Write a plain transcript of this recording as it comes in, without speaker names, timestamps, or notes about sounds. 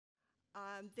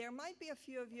There might be a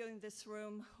few of you in this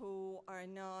room who are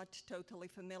not totally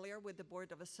familiar with the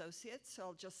Board of Associates, so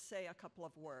I'll just say a couple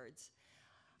of words.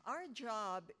 Our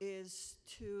job is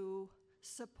to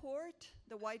support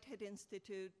the Whitehead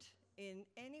Institute in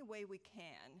any way we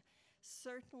can,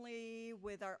 certainly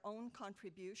with our own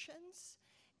contributions,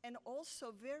 and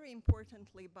also very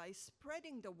importantly by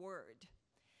spreading the word.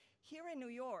 Here in New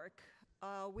York,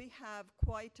 we have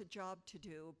quite a job to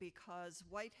do because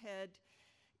Whitehead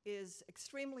is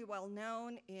extremely well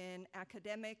known in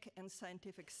academic and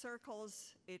scientific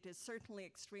circles. It is certainly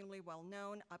extremely well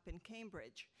known up in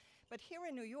Cambridge. But here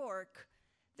in New York,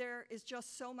 there is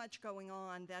just so much going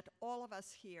on that all of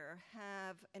us here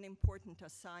have an important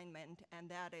assignment, and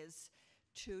that is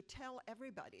to tell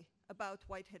everybody about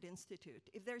Whitehead Institute.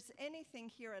 If there's anything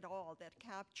here at all that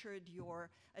captured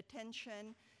your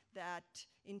attention, that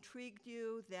intrigued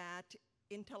you, that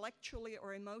intellectually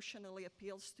or emotionally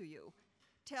appeals to you,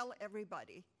 tell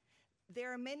everybody.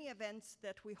 There are many events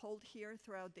that we hold here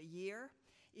throughout the year.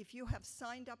 If you have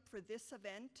signed up for this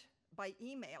event by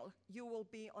email, you will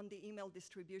be on the email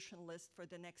distribution list for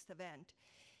the next event.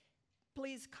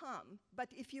 Please come, but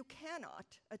if you cannot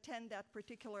attend that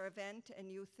particular event and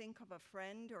you think of a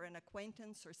friend or an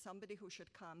acquaintance or somebody who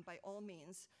should come, by all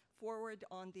means, forward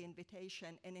on the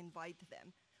invitation and invite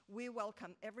them. We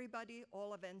welcome everybody.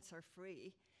 All events are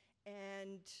free,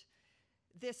 and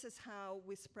this is how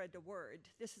we spread the word.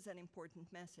 This is an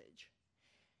important message.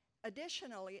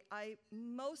 Additionally, I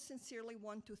most sincerely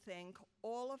want to thank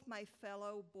all of my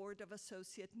fellow Board of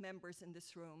Associate members in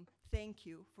this room. Thank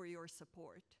you for your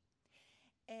support.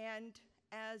 And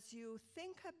as you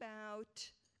think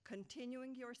about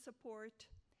continuing your support,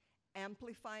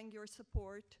 amplifying your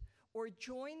support, or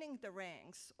joining the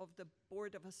ranks of the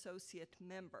Board of Associate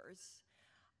members,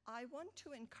 I want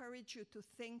to encourage you to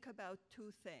think about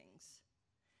two things.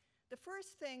 The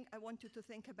first thing I want you to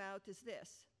think about is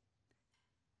this.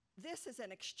 This is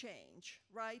an exchange,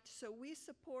 right? So we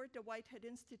support the Whitehead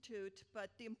Institute, but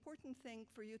the important thing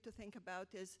for you to think about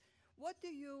is, what do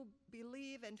you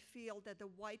believe and feel that the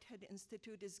Whitehead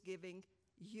Institute is giving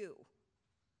you,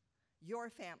 your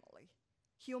family,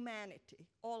 humanity,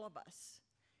 all of us?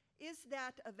 Is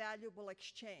that a valuable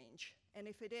exchange? And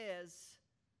if it is,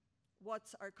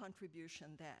 what's our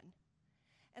contribution then?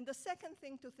 And the second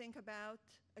thing to think about,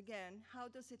 again, how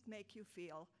does it make you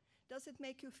feel? Does it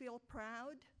make you feel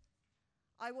proud?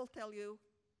 I will tell you,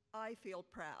 I feel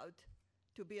proud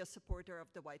to be a supporter of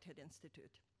the Whitehead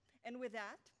Institute. And with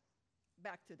that,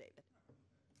 back to David.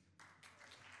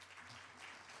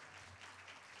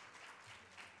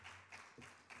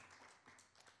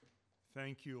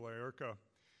 Thank you, Laerka.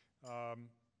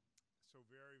 So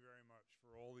very, very much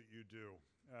for all that you do,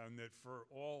 and that for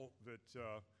all that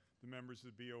the members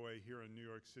of the BOA here in New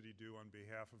York City do on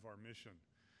behalf of our mission.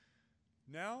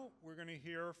 Now we're going to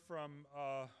hear from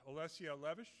Oleysa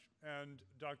Levsh and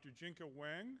Dr. Jing-Ke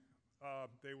Weng.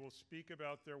 They will speak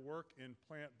about their work in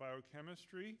plant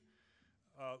biochemistry.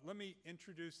 Let me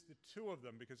introduce the two of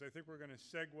them because I think we're going to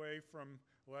segue from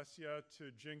Oleysa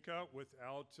to Jing-Ke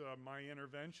without my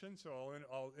intervention, so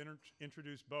I'll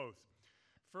introduce both.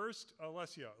 First,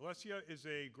 Oleysa. Oleysa is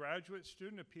a graduate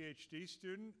student, a PhD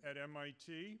student at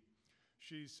MIT.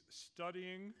 She's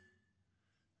studying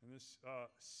this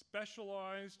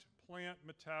specialized plant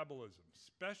metabolism.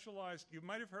 Specialized, you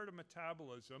might have heard of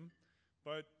metabolism,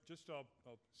 but just I'll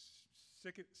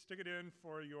stick it in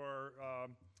for your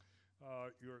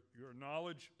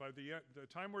knowledge. By the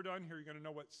time we're done here, you're going to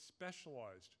know what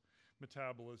specialized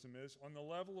metabolism is. On the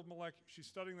level of she's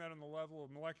studying that on the level of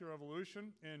molecular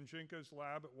evolution in Jing-Ke's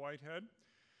lab at Whitehead.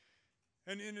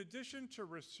 And in addition to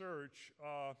research,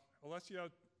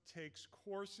 Oleysa takes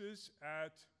courses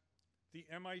at the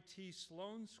MIT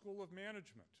Sloan School of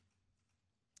Management.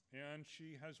 And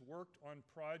she has worked on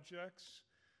projects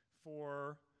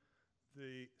for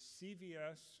the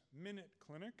CVS Minute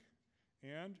Clinic,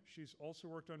 and she's also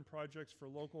worked on projects for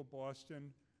local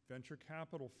Boston venture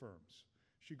capital firms.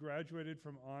 She graduated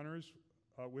from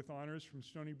with honors from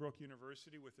Stony Brook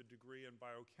University with a degree in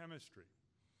biochemistry.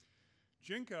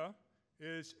 Jing-Ke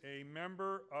is a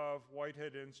member of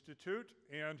Whitehead Institute,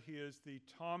 and he is the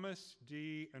Thomas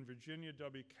D. and Virginia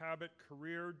W. Cabot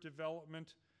Career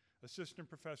Development Assistant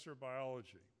Professor of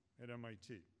Biology at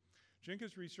MIT.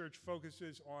 Jing-Ke's research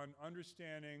focuses on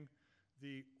understanding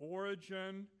the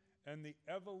origin and the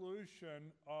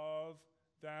evolution of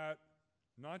that,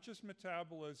 not just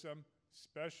metabolism,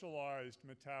 specialized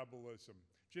metabolism.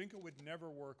 Jing-Ke would never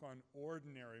work on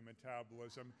ordinary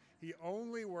metabolism. He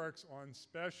only works on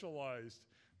specialized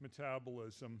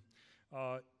metabolism,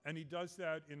 and he does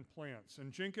that in plants.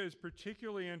 And Jing-Ke is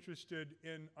particularly interested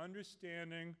in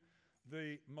understanding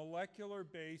the molecular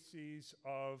bases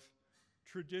of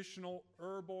traditional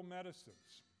herbal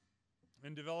medicines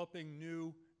and developing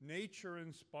new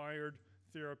nature-inspired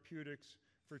therapeutics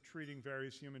for treating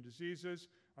various human diseases.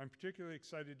 I'm particularly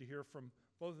excited to hear from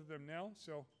both of them now.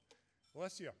 So,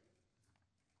 Oleysa.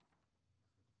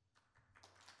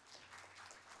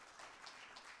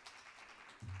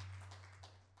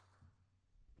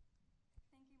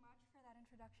 Thank you much for that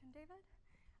introduction, David.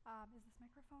 Is this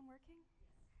microphone working?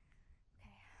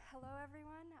 Okay. Hello,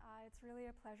 everyone. It's really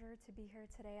a pleasure to be here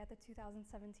today at the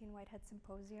 2017 Whitehead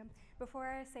Symposium. Before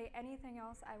I say anything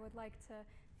else, I would like to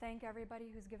thank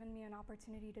everybody who's given me an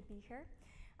opportunity to be here.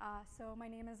 So my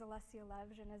name is Oleysa,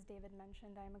 and as David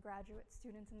mentioned, I'm a graduate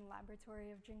student in the laboratory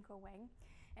of Jing-Ke Weng.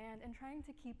 And in trying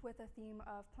to keep with the theme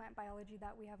of plant biology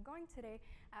that we have going today,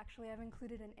 actually I've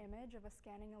included an image of a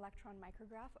scanning electron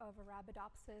micrograph of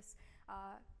Arabidopsis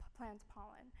plant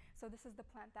pollen. So this is the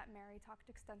plant that Mary talked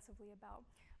extensively about.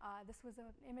 This was an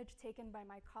image taken by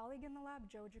my colleague in the lab,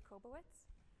 Joe Jacobowitz.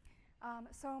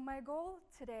 So my goal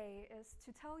today is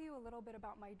to tell you a little bit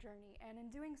about my journey, and in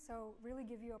doing so, really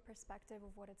give you a perspective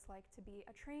of what it's like to be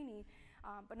a trainee,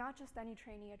 but not just any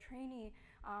trainee, a trainee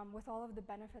with all of the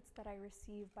benefits that I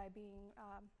receive by being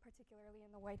particularly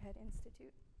in the Whitehead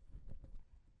Institute.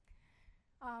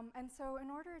 And so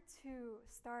in order to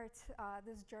start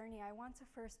this journey, I want to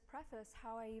first preface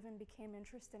how I even became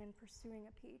interested in pursuing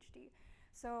a PhD.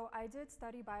 So I did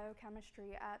study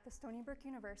biochemistry at the Stony Brook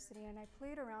University, and I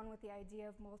played around with the idea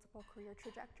of multiple career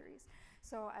trajectories.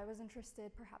 So I was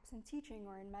interested perhaps in teaching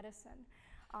or in medicine.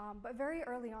 But very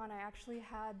early on, I actually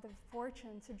had the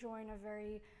fortune to join a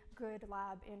very good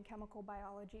lab in chemical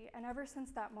biology. And ever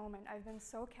since that moment, I've been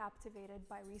so captivated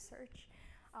by research.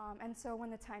 And so when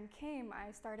the time came,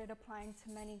 I started applying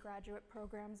to many graduate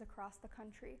programs across the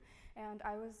country. And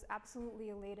I was absolutely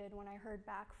elated when I heard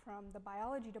back from the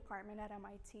biology department at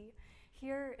MIT.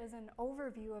 Here is an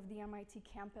overview of the MIT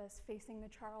campus facing the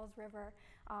Charles River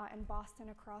and Boston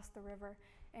across the river.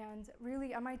 And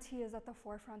really, MIT is at the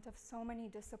forefront of so many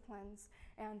disciplines,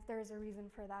 and there's a reason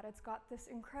for that. It's got this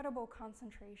incredible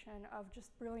concentration of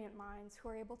just brilliant minds who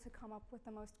are able to come up with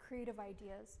the most creative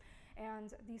ideas,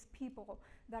 and these people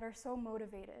that are so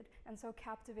motivated and so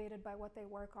captivated by what they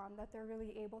work on that they're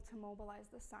really able to mobilize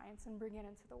the science and bring it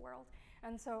into the world.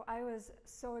 And so I was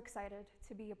so excited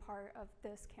to be a part of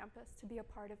this campus, to be a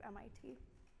part of MIT.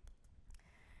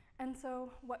 And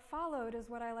so what followed is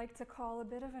what I like to call a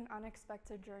bit of an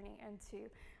unexpected journey into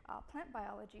plant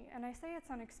biology. And I say it's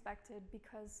unexpected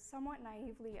because somewhat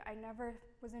naively, I never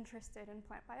was interested in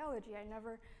plant biology. I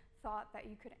never thought that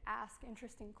you could ask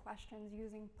interesting questions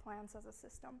using plants as a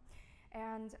system.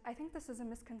 And I think this is a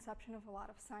misconception of a lot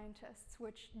of scientists,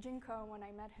 which Jing-Ke, when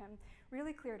I met him,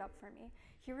 really cleared up for me.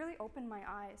 He really opened my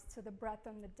eyes to the breadth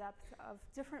and the depth of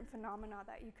different phenomena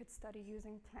that you could study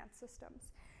using plant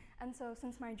systems. And so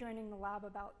since my joining the lab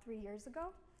about 3 years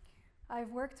ago,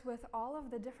 I've worked with all of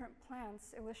the different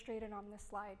plants illustrated on this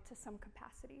slide to some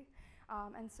capacity.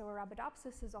 And so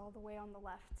Arabidopsis is all the way on the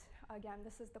left. Again,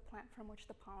 this is the plant from which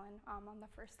the pollen on the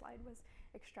first slide was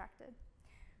extracted.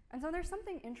 And so there's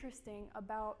something interesting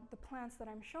about the plants that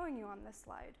I'm showing you on this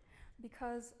slide,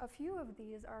 because a few of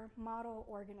these are model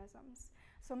organisms.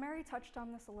 So Mary touched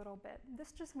on this a little bit.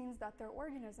 This just means that they're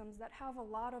organisms that have a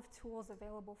lot of tools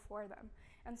available for them.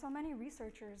 And so many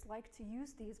researchers like to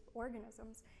use these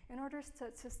organisms in order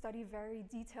to study very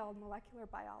detailed molecular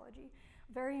biology,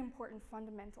 very important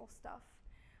fundamental stuff.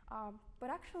 But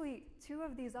actually, two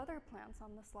of these other plants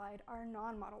on the slide are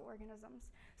non-model organisms.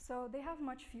 So they have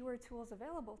much fewer tools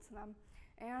available to them,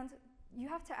 and you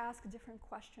have to ask different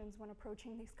questions when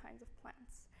approaching these kinds of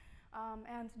plants.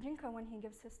 And Jing-Ke, when he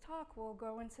gives his talk, will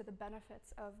go into the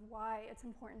benefits of why it's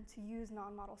important to use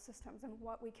non-model systems and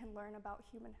what we can learn about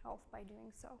human health by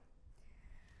doing so.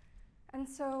 And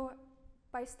so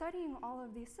by studying all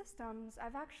of these systems,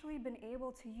 I've actually been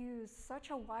able to use such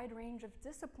a wide range of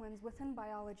disciplines within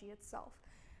biology itself.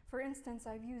 For instance,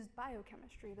 I've used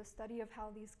biochemistry, the study of how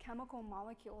these chemical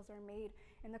molecules are made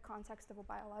in the context of a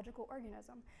biological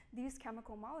organism. These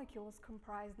chemical molecules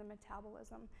comprise the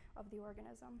metabolism of the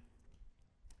organism.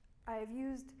 I've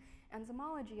used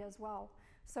enzymology as well.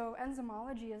 So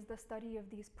enzymology is the study of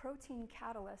these protein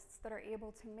catalysts that are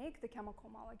able to make the chemical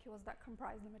molecules that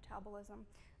comprise the metabolism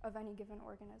of any given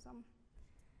organism.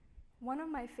 One of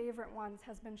my favorite ones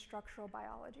has been structural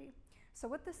biology. So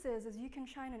what this is you can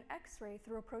shine an X-ray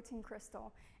through a protein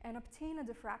crystal and obtain a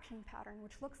diffraction pattern,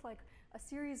 which looks like a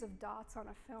series of dots on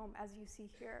a film, as you see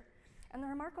here. And the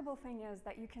remarkable thing is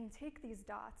that you can take these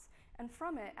dots and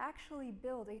from it actually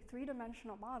build a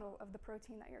three-dimensional model of the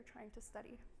protein that you're trying to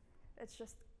study. It's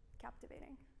just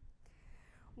captivating.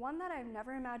 One that I've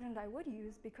never imagined I would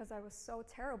use because I was so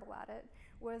terrible at it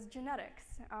was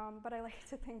genetics, but I like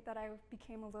to think that I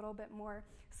became a little bit more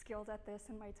skilled at this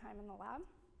in my time in the lab.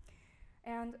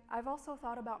 And I've also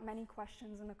thought about many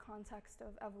questions in the context of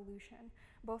evolution,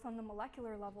 both on the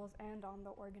molecular levels and on the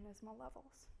organismal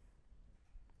levels.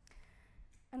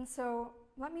 And so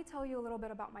let me tell you a little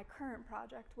bit about my current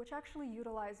project, which actually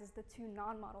utilizes the two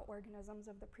non-model organisms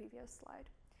of the previous slide.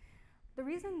 The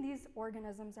reason these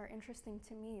organisms are interesting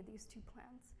to me, these two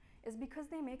plants, is because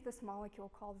they make this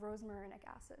molecule called rosmarinic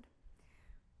acid.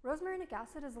 Rosmarinic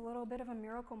acid is a little bit of a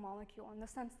miracle molecule in the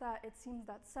sense that it seems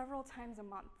that several times a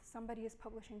month somebody is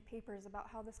publishing papers about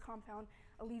how this compound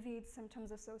alleviates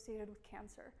symptoms associated with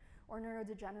cancer or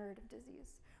neurodegenerative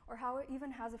disease, or how it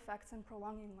even has effects in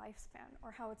prolonging lifespan,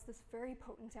 or how it's this very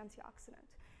potent antioxidant.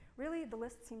 Really, the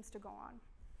list seems to go on.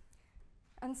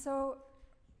 And so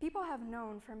people have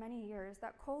known for many years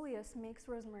that coleus makes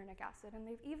rosmarinic acid, and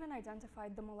they've even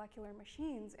identified the molecular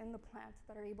machines in the plant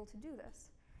that are able to do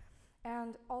this.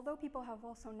 And although people have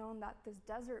also known that this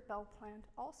desert bell plant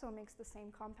also makes the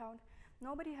same compound,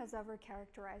 nobody has ever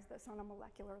characterized this on a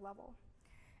molecular level.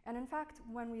 And in fact,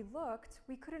 when we looked,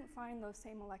 we couldn't find those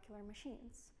same molecular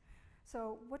machines.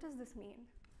 So what does this mean?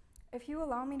 If you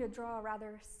allow me to draw a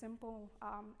rather simple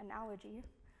analogy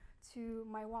to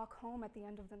my walk home at the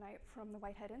end of the night from the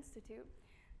Whitehead Institute,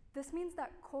 this means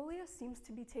that coleus seems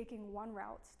to be taking one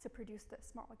route to produce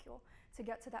this molecule to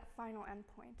get to that final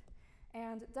endpoint.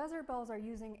 And desert bells are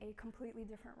using a completely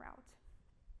different route.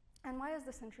 And why is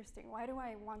this interesting? Why do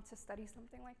I want to study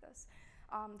something like this?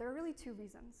 There are really two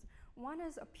reasons. One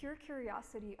is a pure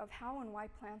curiosity of how and why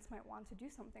plants might want to do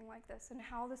something like this, and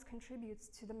how this contributes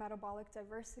to the metabolic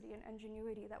diversity and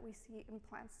ingenuity that we see in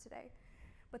plants today.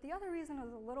 But the other reason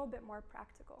is a little bit more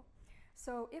practical.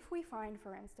 So if we find,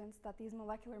 for instance, that these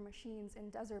molecular machines in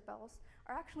desert bells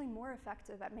are actually more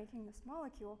effective at making this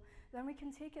molecule, then we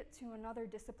can take it to another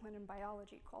discipline in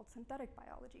biology called synthetic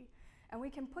biology. And we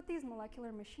can put these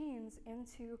molecular machines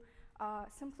into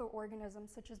simpler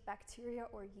organisms such as bacteria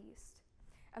or yeast.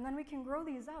 And then we can grow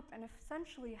these up and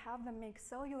essentially have them make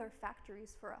cellular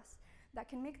factories for us that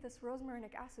can make this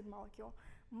rosmarinic acid molecule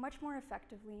much more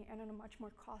effectively and in a much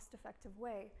more cost-effective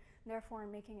way, therefore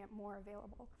making it more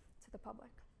available to the public.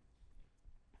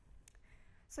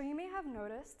 So you may have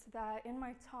noticed that in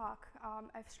my talk,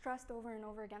 I've stressed over and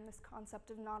over again this concept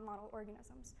of non-model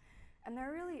organisms, and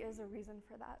there really is a reason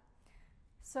for that.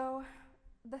 So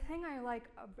the thing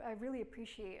I really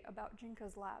appreciate about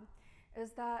Jing-Ke's lab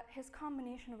is that his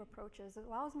combination of approaches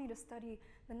allows me to study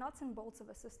the nuts and bolts of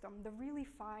a system, the really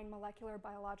fine molecular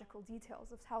biological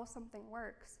details of how something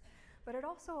works, but it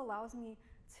also allows me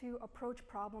to approach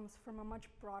problems from a much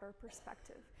broader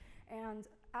perspective and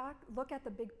look at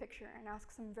the big picture and ask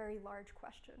some very large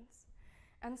questions.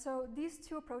 And so these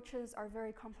two approaches are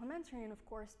very complementary, and of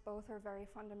course both are very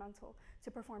fundamental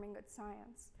to performing good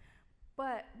science.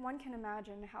 But one can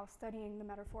imagine how studying the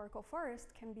metaphorical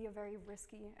forest can be a very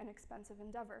risky and expensive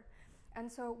endeavor. And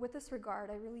so with this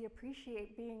regard, I really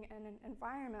appreciate being in an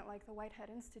environment like the Whitehead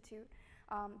Institute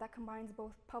that combines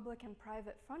both public and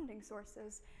private funding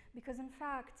sources, because in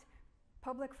fact,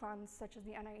 public funds such as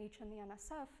the NIH and the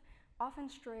NSF often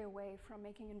stray away from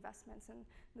making investments in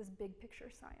this big picture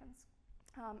science.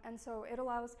 And so it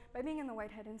allows, by being in the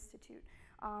Whitehead Institute,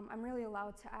 I'm really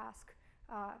allowed to ask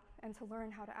and to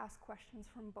learn how to ask questions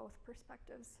from both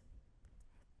perspectives.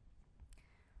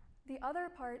 The other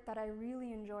part that I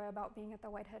really enjoy about being at the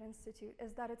Whitehead Institute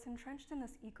is that it's entrenched in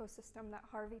this ecosystem that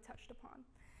Harvey touched upon.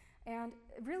 And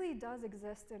it really does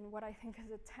exist in what I think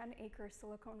is a 10-acre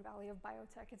Silicon Valley of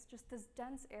biotech. It's just this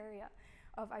dense area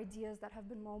of ideas that have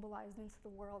been mobilized into the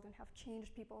world and have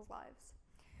changed people's lives.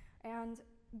 And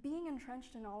being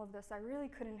entrenched in all of this, I really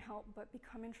couldn't help but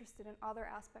become interested in other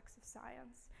aspects of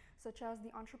science, such as the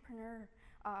entrepreneurship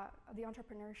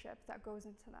that goes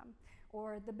into them,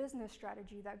 or the business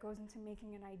strategy that goes into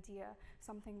making an idea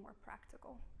something more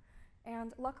practical.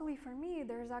 And luckily for me,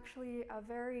 there's actually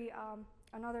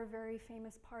another very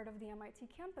famous part of the MIT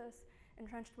campus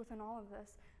entrenched within all of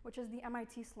this, which is the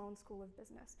MIT Sloan School of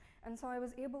Business. And so I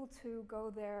was able to go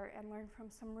there and learn from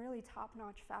some really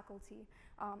top-notch faculty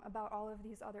about all of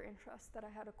these other interests that I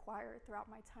had acquired throughout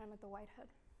my time at the Whitehead.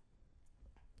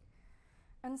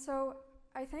 And so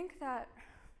I think that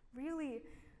really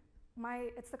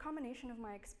it's the combination of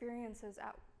my experiences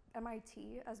at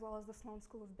MIT as well as the Sloan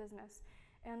School of Business,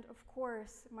 and of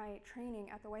course my training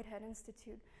at the Whitehead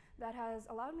Institute, that has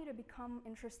allowed me to become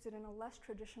interested in a less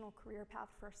traditional career path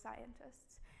for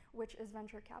scientists, which is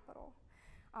venture capital.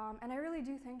 And I really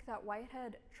do think that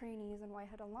Whitehead trainees and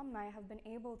Whitehead alumni have been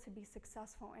able to be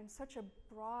successful in such a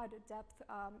broad depth,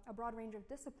 a broad range of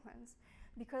disciplines,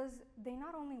 because they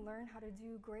not only learn how to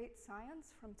do great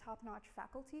science from top-notch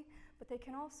faculty, but they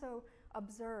can also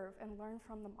observe and learn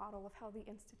from the model of how the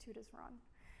institute is run.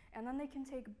 And then they can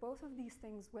take both of these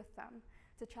things with them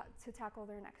to tackle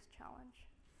their next challenge.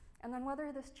 And then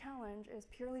whether this challenge is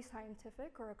purely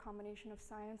scientific or a combination of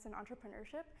science and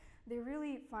entrepreneurship, they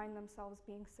really find themselves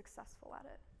being successful at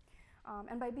it.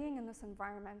 And by being in this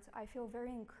environment, I feel very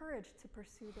encouraged to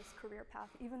pursue this career path,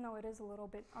 even though it is a little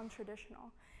bit untraditional.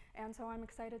 And so I'm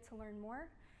excited to learn more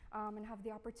and have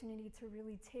the opportunity to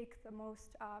really take the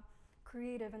most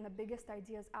creative and the biggest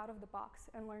ideas out of the box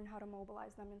and learn how to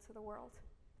mobilize them into the world.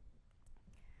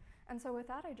 And so with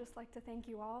that, I'd just like to thank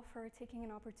you all for taking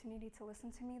an opportunity to listen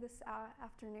to me this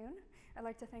afternoon. I'd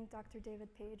like to thank Dr. David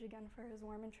Page again for his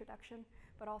warm introduction,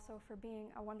 but also for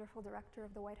being a wonderful director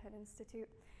of the Whitehead Institute.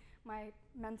 My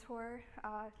mentor,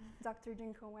 Dr.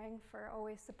 Jing-Ke Weng, for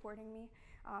always supporting me,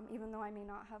 even though I may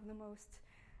not have the most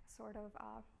sort of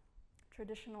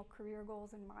traditional career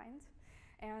goals in mind.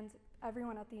 And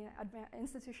everyone at the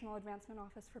Institutional Advancement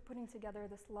Office for putting together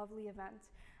this lovely event,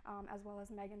 as well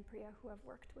as Meg and Priya, who have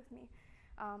worked with me.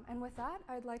 And with that,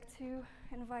 I'd like to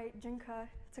invite Jing-Ke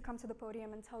to come to the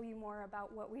podium and tell you more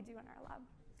about what we do in our lab.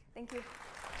 Thank you.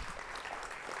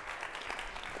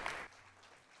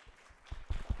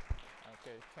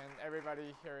 Okay, can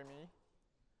everybody hear me?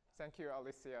 Thank you,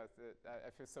 Oleysa.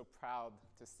 I feel so proud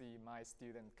to see my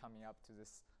student coming up to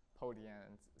this podium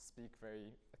and speak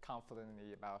very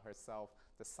confidently about herself,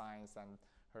 the science, and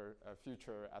her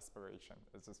future aspiration.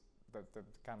 It's just the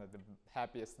kind of the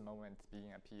happiest moment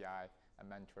being a PI, a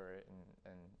mentor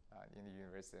in the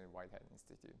University of Whitehead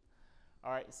Institute.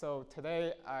 All right, so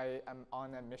today I am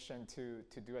on a mission to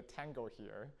do a tango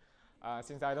here.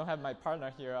 Since I don't have my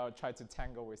partner here, I'll try to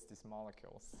tango with these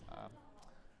molecules. All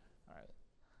right.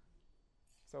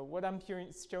 So what I'm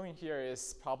showing here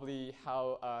is probably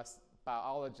how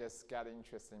biologists get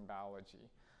interested in biology.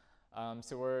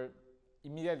 So we're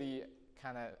immediately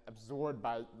kind of absorbed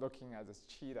by looking at this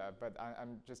cheetah, but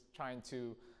I'm just trying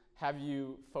to have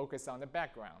you focus on the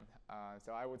background.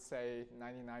 So I would say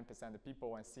 99% of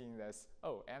people when seeing this,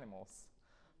 oh, animals.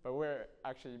 But we're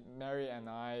actually, Mary and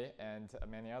I and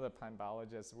many other plant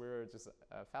biologists, we're just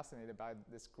fascinated by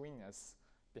this greenness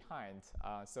behind.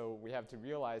 So we have to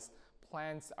realize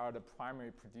plants are the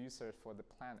primary producers for the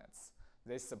planets.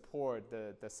 They support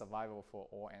the survival for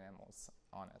all animals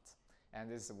on it. And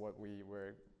this is what we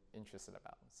were interested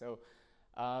about. So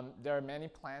there are many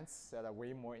plants that are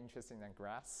way more interesting than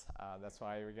grass. That's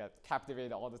why we get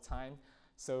captivated all the time.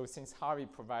 So since Harvey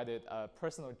provided a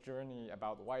personal journey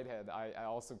about Whitehead,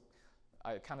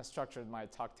 I kind of structured my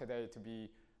talk today to be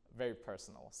very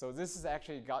personal. So this has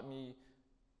actually got me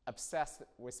obsessed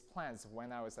with plants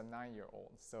when I was a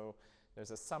 9-year-old. So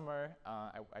there's a summer,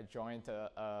 I joined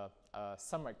a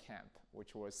summer camp,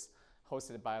 which was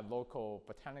hosted by a local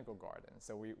botanical garden.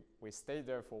 So we stayed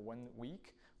there for 1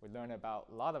 week. We learned a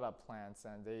lot about plants,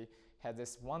 and they had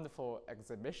this wonderful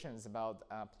exhibitions about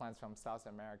plants from South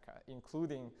America,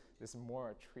 including this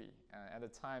mora tree. At the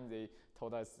time, they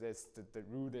told us the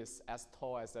root is as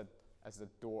tall as a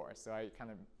door. So I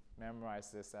kind of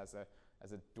memorized this as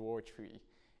a door tree.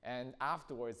 And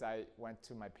afterwards, I went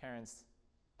to my parents.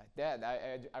 Dad,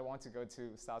 I want to go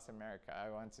to South America.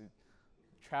 I want to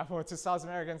travel to South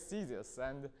America and see this.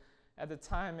 And at the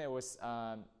time, it was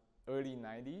early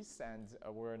 90s, and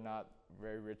we're not a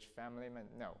very rich family.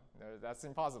 No, that's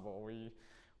impossible.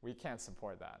 We can't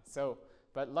support that. So,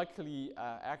 but luckily,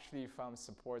 actually from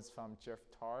supports from Jeff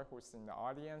Tarr, who's in the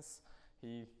audience,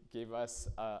 he gave us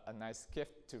a nice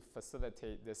gift to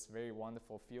facilitate this very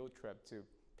wonderful field trip to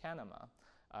Panama.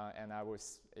 And I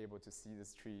was able to see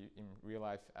this tree in real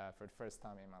life for the first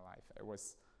time in my life. It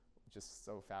was just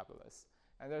so fabulous.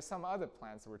 And there's some other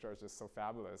plants which are just so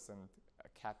fabulous and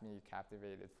kept me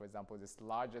captivated. For example, this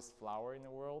largest flower in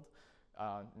the world,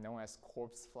 known as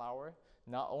corpse flower.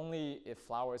 Not only it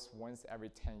flowers once every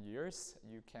 10 years,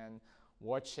 you can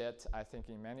watch it, I think,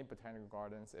 in many botanical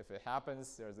gardens. If it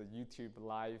happens, there's a YouTube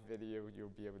live video, you'll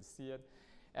be able to see it.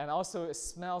 And also, it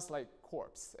smells like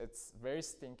corpse. It's very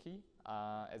stinky.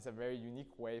 It's a very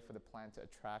unique way for the plant to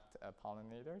attract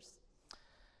pollinators.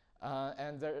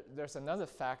 And there's another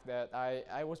fact that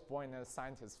I was born in a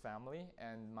scientist family,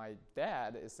 and my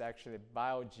dad is actually a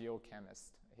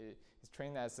biogeochemist. He's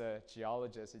trained as a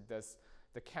geologist. He does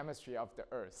the chemistry of the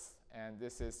earth. And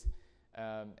this is,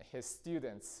 his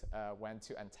students went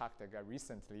to Antarctica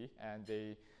recently, and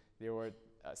they were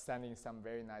sending some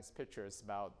very nice pictures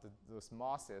about those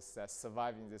mosses that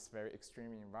survive in this very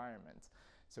extreme environment.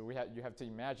 So you have to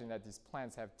imagine that these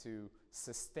plants have to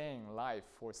sustain life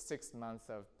for 6 months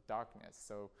of darkness.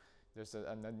 So there's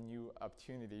a new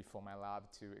opportunity for my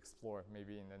lab to explore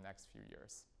maybe in the next few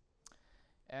years.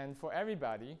 And for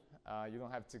everybody, you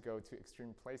don't have to go to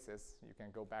extreme places. You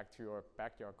can go back to your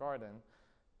backyard garden.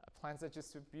 Plants are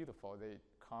just beautiful. They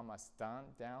calm us down.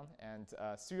 And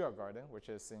Suya Garden, which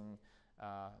is in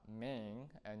Maine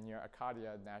and near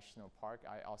Acadia National Park,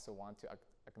 I also want to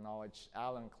acknowledge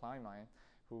Alan Kleinmein,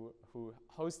 who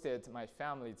hosted my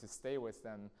family to stay with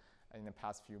them in the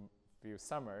past few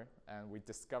summer, and we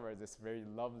discovered this very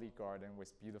lovely garden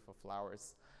with beautiful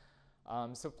flowers.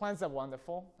 So plants are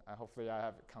wonderful. Hopefully I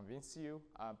have convinced you.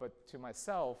 But to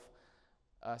myself,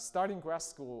 starting grad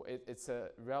school, it's a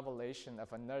revelation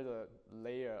of another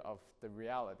layer of the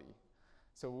reality.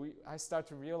 So I start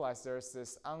to realize there's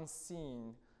this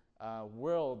unseen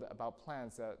world about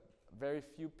plants that very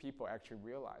few people actually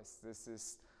realize. This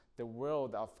is the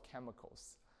world of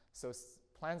chemicals. So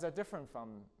plants are different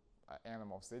from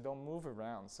animals. They don't move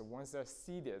around. So once they're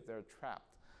seeded, they're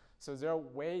trapped. So their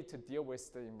way to deal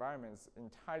with the environment is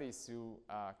entirely through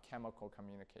chemical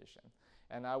communication.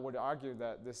 And I would argue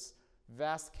that this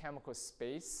vast chemical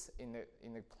space in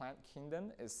the plant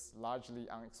kingdom is largely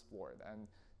unexplored, and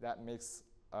that makes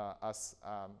us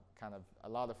kind of a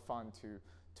lot of fun to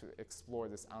explore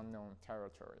this unknown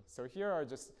territory. So here are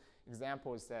just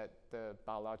examples that the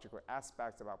biological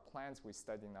aspects about plants we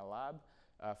study in the lab.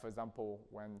 For example,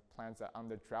 when plants are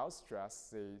under drought stress,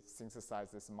 they synthesize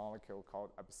this molecule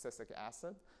called abscisic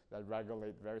acid that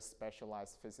regulate very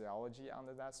specialized physiology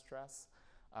under that stress.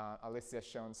 Oleysa has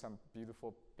shown some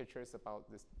beautiful pictures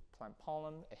about this plant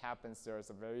pollen. It happens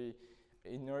there's a very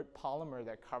inert polymer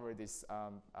that covers these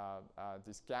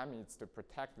gametes to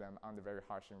protect them under very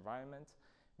harsh environment.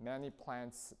 Many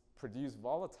plants produce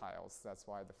volatiles. That's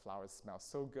why the flowers smell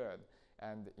so good.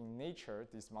 And in nature,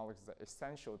 these molecules are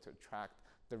essential to attract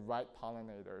the right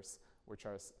pollinators, which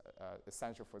are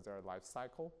essential for their life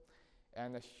cycle.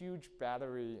 And a huge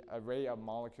battery array of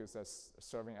molecules that's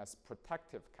serving as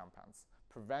protective compounds,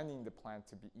 preventing the plant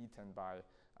to be eaten by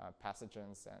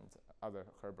pathogens and other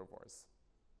herbivores.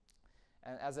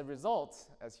 And as a result,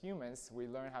 as humans, we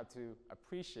learn how to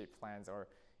appreciate plants or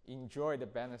enjoy the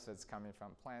benefits coming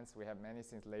from plants. We have many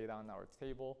things laid on our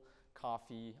table: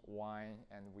 coffee, wine,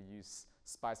 and we use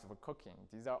spice for cooking.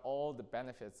 These are all the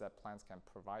benefits that plants can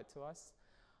provide to us.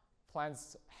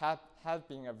 Plants have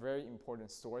been a very important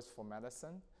source for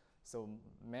medicine. So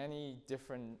many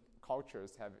different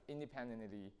cultures have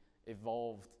independently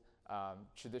evolved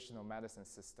traditional medicine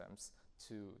systems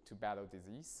to battle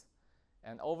disease.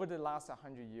 And over the last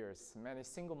 100 years, many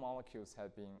single molecules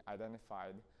have been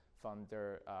identified from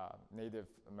their native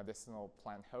medicinal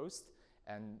plant host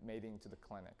and made into the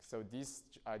clinic. So these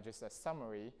are just a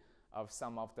summary of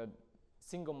some of the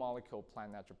single molecule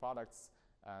plant natural products.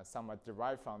 Some are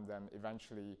derived from them,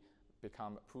 eventually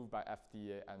become approved by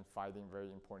FDA and fighting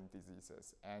very important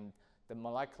diseases. And the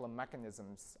molecular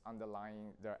mechanisms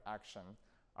underlying their action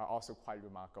are also quite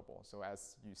remarkable. So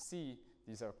as you see,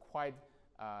 these are quite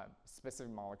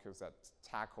specific molecules that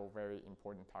tackle very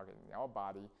important targets in our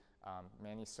body,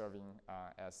 many serving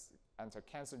as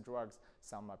anti-cancer drugs,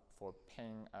 some are for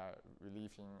pain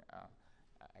relieving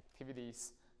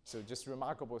activities. So just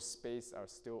remarkable space are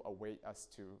still await us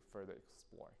to further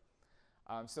explore.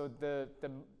 So the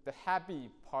happy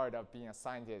part of being a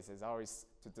scientist is always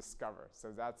to discover.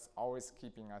 So that's always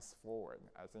keeping us forward.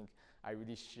 I think I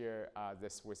really share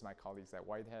this with my colleagues at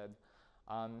Whitehead.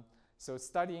 So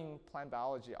studying plant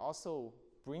biology also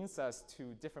brings us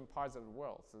to different parts of the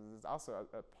world. So this is also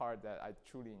a part that I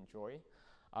truly enjoy.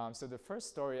 So the first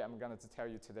story I'm going to tell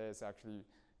you today is actually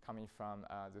coming from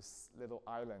this little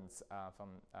islands from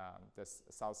this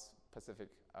South Pacific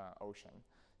Ocean.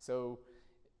 So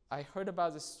I heard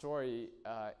about this story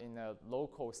in a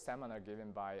local seminar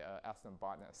given by an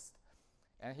ethnobotanist.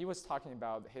 And he was talking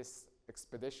about his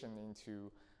expedition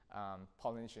into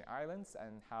Polynesian islands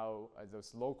and how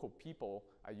those local people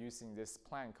are using this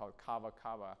plant called kava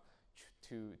kava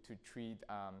to treat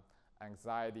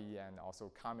anxiety and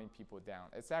also calming people down.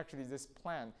 It's actually, this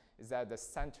plant is at the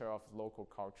center of local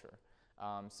culture.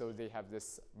 So they have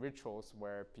this rituals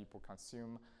where people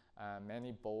consume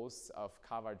many bowls of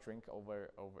kava drink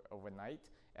overnight,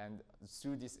 and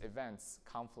through these events,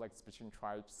 conflicts between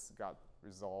tribes got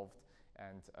resolved,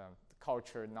 and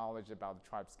culture, knowledge about the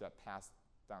tribes got passed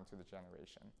down to the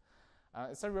generation.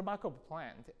 It's a remarkable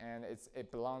plant, and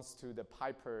it belongs to the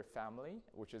piper family,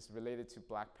 which is related to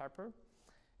black pepper.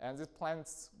 And these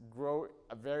plants grow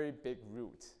a very big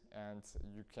root, and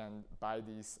you can buy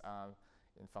these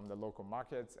from the local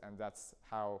markets, and that's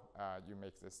how you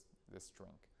make this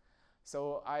drink.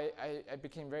 So I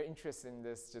became very interested in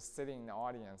this just sitting in the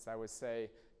audience. I would say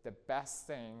the best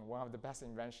thing, one of the best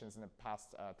inventions in the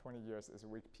past 20 years is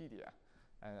Wikipedia.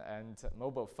 And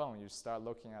mobile phone, you start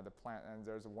looking at the plant and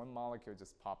there's one molecule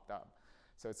just popped up.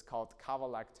 So it's called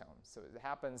cavalactone. So it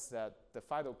happens that the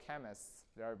phytochemists,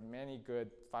 there are many good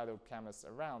phytochemists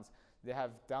around, they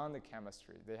have done the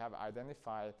chemistry. They have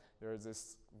identified there is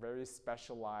this very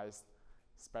specialized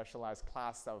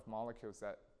class of molecules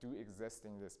that do exist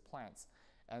in these plants.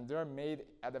 And they're made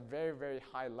at a very, very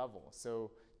high level.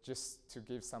 So just to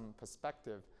give some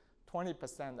perspective,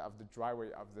 20% of the dry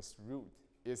weight of this root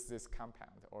is this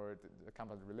compound or the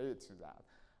compound related to that.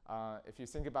 If you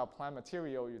think about plant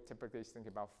material, you typically think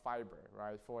about fiber,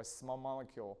 right? For a small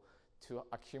molecule to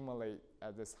accumulate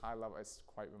at this high level is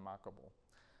quite remarkable.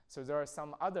 So there are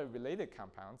some other related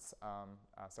compounds.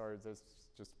 Sorry,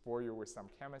 just bore you with some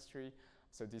chemistry.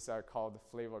 So these are called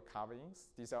flavokawains.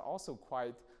 These are also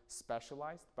quite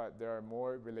specialized, but they are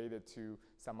more related to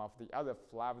some of the other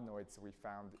flavonoids we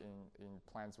found in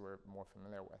plants we're more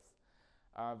familiar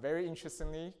with. Very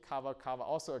interestingly, kava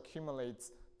also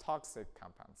accumulates toxic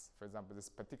compounds. For example, this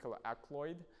particular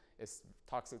alkaloid is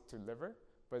toxic to liver,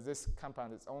 but this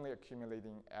compound is only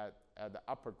accumulating at the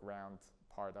upper ground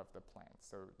part of the plant,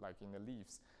 so like in the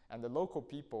leaves. And the local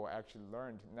people actually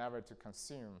learned never to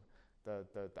consume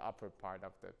the upper part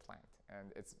of the plant.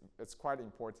 And it's quite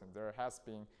important. There has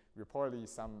been reportedly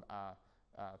some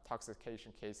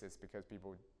toxication cases because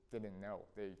people didn't know.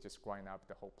 They just grind up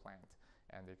the whole plant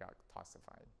and they got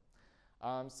toxified.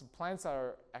 So plants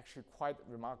are actually quite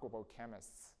remarkable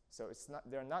chemists. So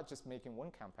they're not just making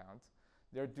one compound.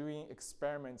 They're doing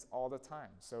experiments all the time.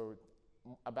 So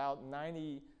about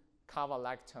 90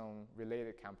 cavalactone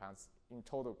related compounds in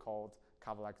total called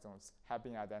cavalactones have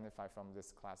been identified from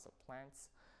this class of plants.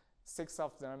 6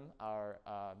 of them are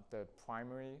the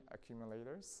primary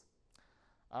accumulators.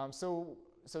 So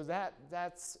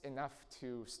that's enough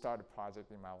to start a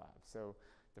project in my lab. So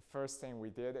the first thing we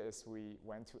did is we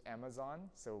went to Amazon.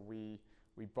 So we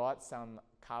bought some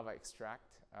kava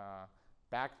extract,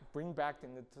 bring back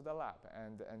into the lab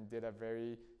and did a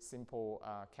very simple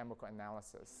chemical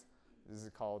analysis. This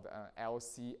is called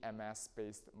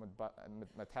LC-MS-based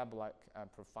metabolic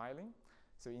profiling.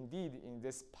 So indeed, in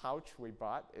this pouch we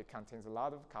bought, it contains a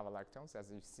lot of cavalactones. As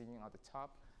you're seeing on the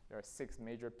top, there are 6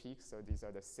 major peaks. So these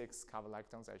are the 6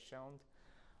 cavalactones I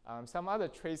showed. Some other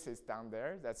traces down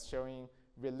there that's showing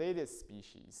related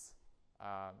species.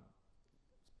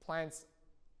 Plants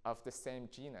of the same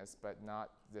genus, but not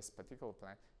this particular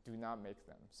plant, do not make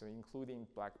them. So including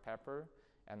black pepper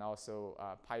and also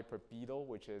piper beetle,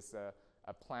 which is a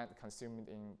plant consumed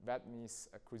in Vietnamese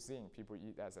cuisine. People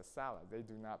eat as a salad. They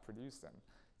do not produce them.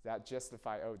 That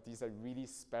justify, oh, these are really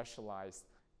specialized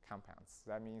compounds.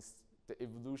 That means the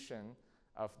evolution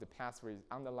of the pathways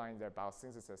underlying their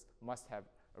biosynthesis must have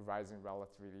arisen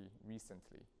relatively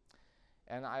recently.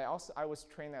 And I was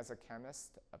trained as a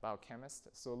chemist, a biochemist.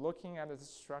 So looking at the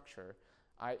structure,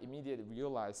 I immediately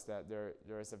realized that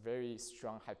there is a very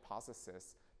strong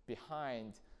hypothesis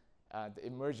behind the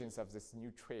emergence of this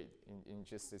new trait in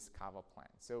just this kava plant.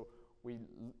 So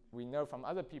we know from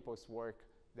other people's work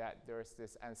that there's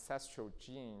this ancestral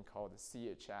gene called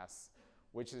CHS,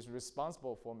 which is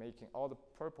responsible for making all the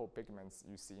purple pigments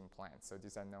you see in plants. So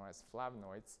these are known as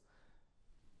flavonoids.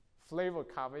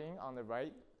 Flavokawain on the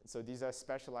right, so these are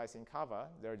specialized in kava.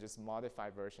 They're just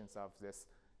modified versions of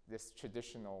this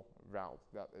traditional route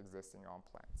that exists in all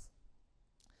plants.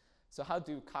 So how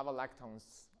do cavalactones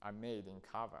are made in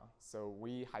kava? So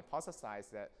we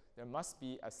hypothesized that there must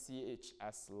be a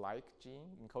CHS-like gene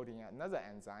encoding another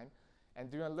enzyme and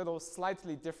doing a little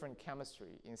slightly different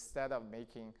chemistry. Instead of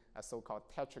making a so-called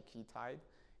tetraketide,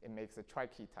 it makes a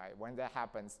triketide. When that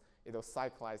happens, it'll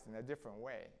cyclize in a different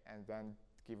way and then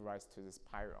give rise to this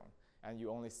pyrrole. And you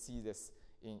only see this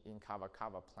in kava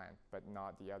plant, but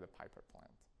not the other piper plant.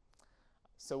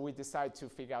 So we decided to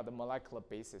figure out the molecular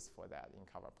basis for that in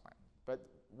kava plant. But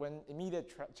one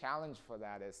immediate challenge for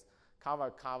that is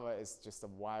kava is just a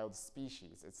wild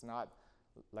species. It's not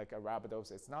like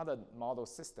Arabidopsis. It's not a model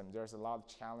system. There's a lot of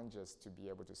challenges to be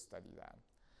able to study that.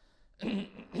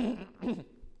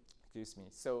 Excuse me.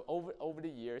 So over the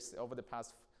years, over the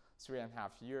past 3.5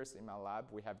 years in my lab,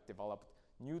 we have developed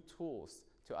new tools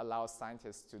to allow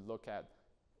scientists to look at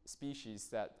species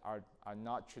that are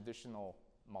not traditional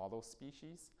model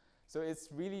species. So it's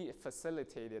really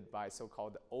facilitated by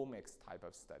so-called omics type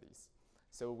of studies.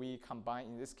 So we combine,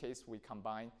 in this case, we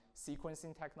combine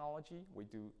sequencing technology. We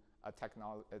do a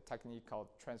technique called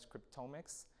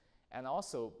transcriptomics, and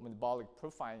also metabolic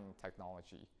profiling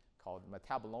technology called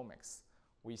metabolomics.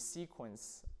 We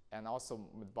sequence and also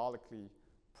metabolically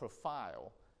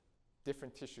profile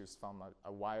different tissues from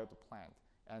a wild plant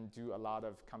and do a lot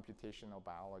of computational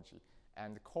biology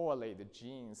and correlate the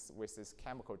genes with these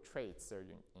chemical traits they're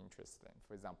interested in.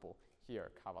 For example,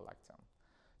 here, cavalactone.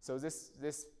 So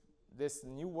this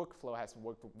new workflow has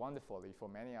worked wonderfully for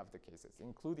many of the cases,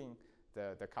 including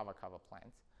the kava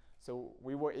plant. So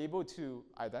we were able to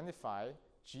identify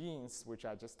genes which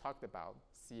I just talked about,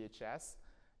 CHS,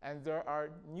 and there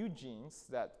are new genes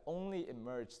that only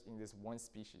emerged in this one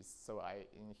species. So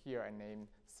in here I named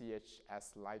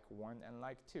CHS like 1 and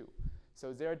like 2.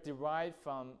 So they're derived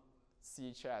from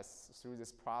CHS through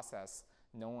this process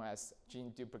known as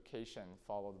gene duplication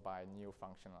followed by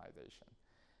neofunctionalization.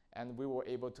 And we were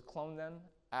able to clone them,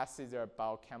 assay their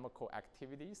biochemical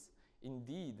activities.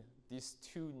 Indeed, these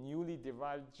two newly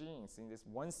derived genes in this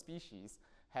one species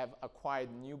have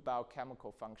acquired new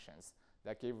biochemical functions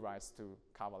that gave rise to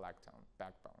cavalactone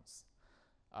backbones.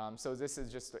 So this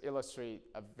is just to illustrate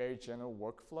a very general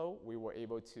workflow. We were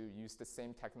able to use the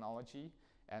same technology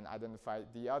and identify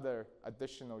the other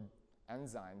additional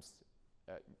enzymes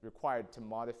required to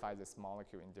modify this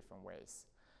molecule in different ways.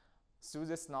 Through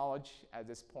this knowledge, at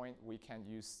this point, we can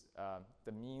use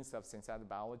the means of synthetic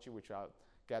biology, which I'll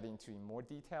get into in more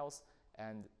details,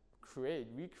 and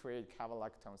recreate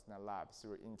cavalactones in the lab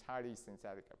through an entirely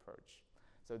synthetic approach.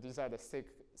 So these are the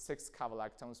six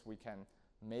cavalactones we can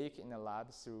make in the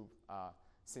lab through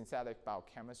synthetic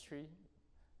biochemistry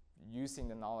using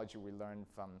the knowledge we learned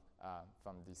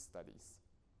from these studies.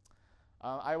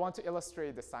 I want to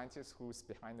illustrate the scientist who's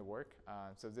behind the work.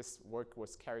 So this work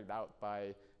was carried out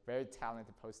by very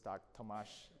talented postdoc,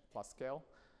 Tomasz Ploskiel.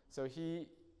 So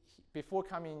before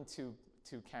coming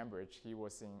to Cambridge, he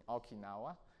was in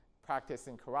Okinawa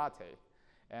practicing karate.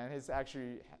 And he's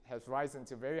actually has risen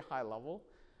to a very high level.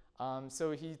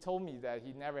 So he told me that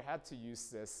he never had to use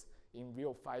this in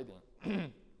real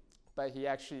fighting, but he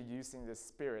actually using this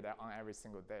spirit on every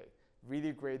single day.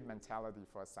 Really great mentality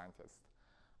for a scientist.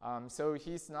 So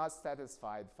he's not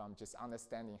satisfied from just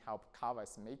understanding how kava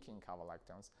is making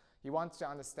cavalactones. He wants to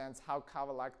understand how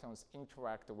cavalactones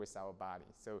interact with our body.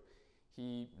 So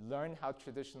he learned how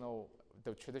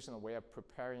the traditional way of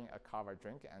preparing a kava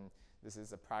drink, and this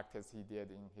is a practice he did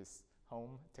in his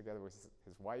home together with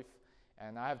his wife.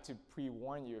 And I have to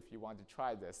pre-warn you if you want to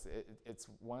try this. It's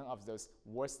one of those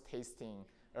worst tasting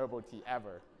herbal tea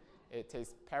ever. It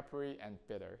tastes peppery and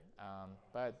bitter.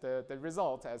 But the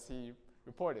result, as he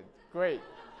reported, great.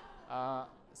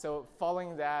 So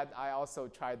following that, I also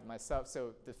tried myself.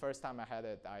 So the first time I had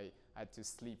it, I had to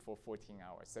sleep for 14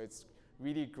 hours. So it's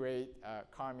really great,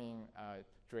 calming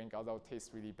drink, although it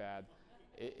tastes really bad.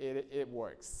 It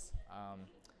works.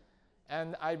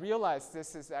 And I realized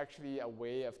this is actually a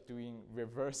way of doing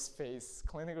reverse phase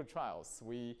clinical trials.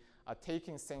 We are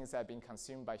taking things that have been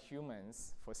consumed by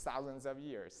humans for thousands of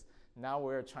years. Now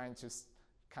we're trying to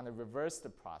kind of reverse the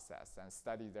process and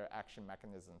study their action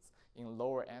mechanisms in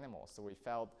lower animals. So we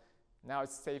felt now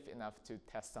it's safe enough to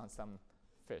test on some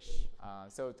fish.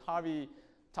 So Harvey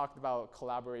talked about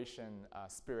collaboration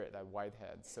spirit at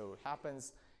Whitehead. So it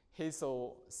happens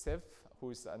Hazel Siff,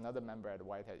 who's another member at the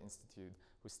Whitehead Institute,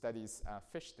 who studies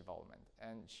fish development.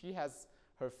 And she has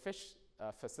her fish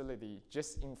facility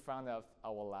just in front of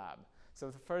our lab. So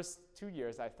the first 2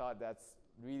 years, I thought that's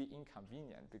really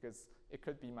inconvenient because it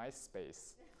could be my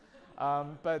space.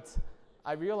 But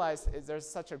I realized there's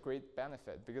such a great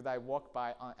benefit because I walk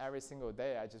by on every single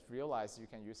day. I just realized you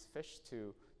can use fish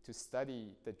to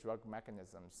study the drug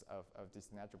mechanisms of this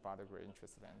natural product we're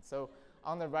interested in. So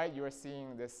on the right, you are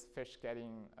seeing this fish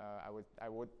getting, I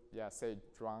would say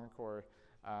drunk or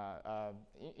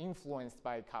influenced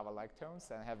by cavalactones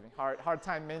and having hard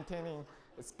time maintaining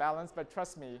its balance. But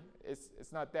trust me,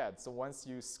 it's not dead. So once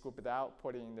you scoop it out,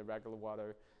 put it in the regular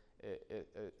water,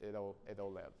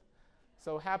 it'll live.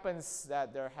 So it happens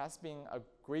that there has been a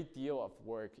great deal of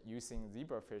work using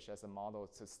zebrafish as a model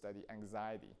to study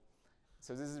anxiety.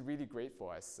 So this is really great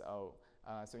for us.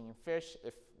 So in fish,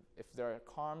 if they're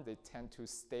calm, they tend to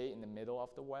stay in the middle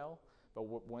of the well. But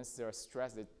once they're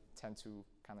stressed, they tend to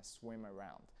kind of swim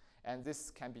around. And this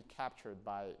can be captured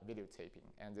by videotaping.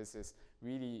 And this is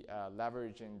really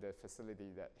leveraging the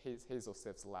facility that Hazel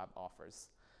Siff's lab offers.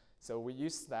 So we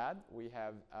use that. We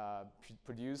have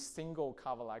produced single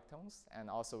cavalactones and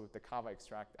also the kava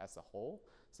extract as a whole.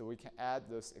 So we can add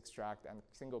those extract and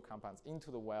single compounds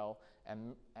into the well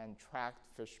and track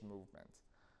fish movement.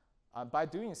 By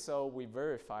doing so, we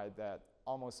verified that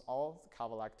almost all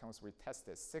cavalactones we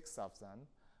tested, 6 of them,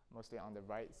 mostly on the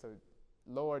right, so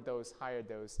lower dose, higher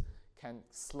dose, can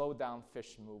slow down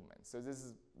fish movement. So this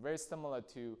is very similar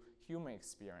to human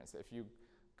experience. If you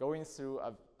going through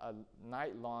a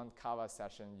night-long kava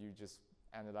session, you just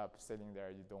ended up sitting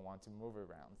there. You don't want to move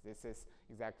around. This is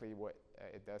exactly what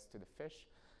it does to the fish.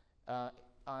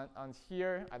 On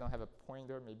here, I don't have a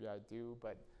pointer, maybe I do,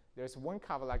 but there's one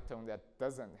cavalactone that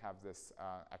doesn't have this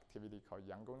activity called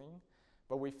yangonine.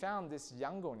 But we found this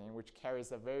yangonine, which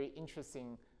carries a very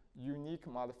interesting, unique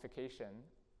modification,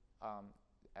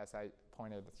 as I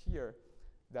pointed here,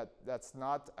 that's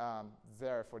not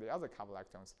there for the other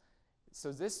cavalactones.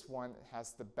 So this one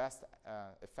has the best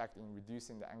effect in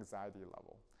reducing the anxiety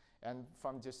level. And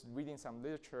from just reading some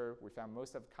literature, we found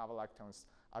most of cavalactones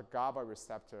are GABA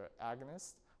receptor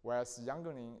agonists, whereas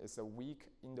yangonine is a weak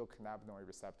endocannabinoid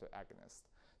receptor agonist.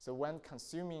 So when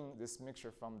consuming this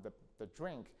mixture from the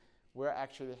drink, we're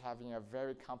actually having a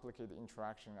very complicated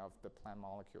interaction of the plant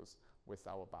molecules with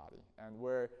our body. And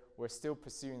we're still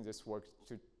pursuing this work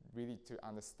to really to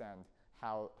understand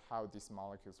how these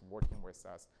molecules working with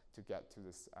us to get to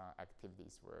these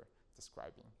activities we're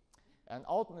describing. And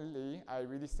ultimately, I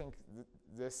really think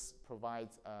this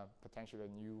provides potentially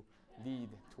a new lead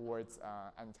towards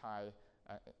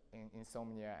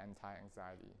insomnia,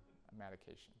 anti-anxiety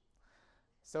medication.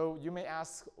 So you may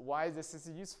ask why this is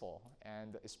useful,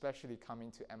 and especially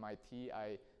coming to MIT,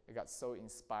 I got so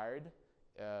inspired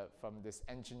from this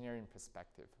engineering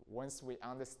perspective. Once we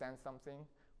understand something,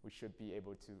 we should be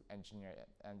able to engineer it.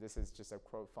 And this is just a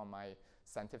quote from my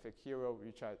scientific hero,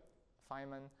 Richard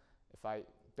Feynman. If I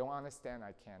don't understand,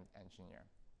 I can't engineer.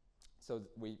 So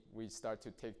we start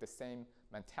to take the same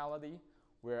mentality.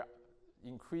 We're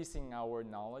increasing our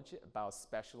knowledge about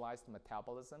specialized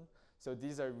metabolism. So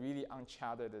these are really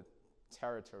uncharted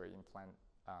territory in plant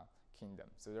kingdom.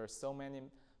 So there are so many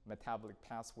metabolic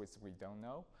pathways we don't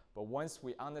know. But once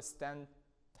we understand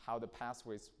how the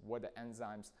pathways, what the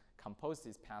enzymes compose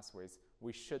these pathways,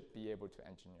 we should be able to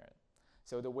engineer it.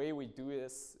 So the way we do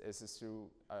this is through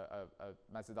a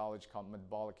methodology called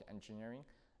metabolic engineering.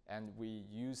 And we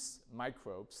use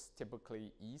microbes,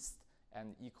 typically yeast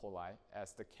and E. coli,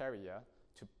 as the carrier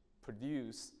to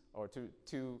produce or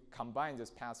to combine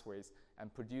those pathways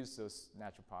and produce those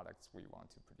natural products we want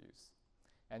to produce.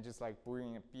 And just like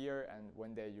brewing a beer, and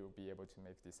one day you'll be able to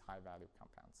make these high-value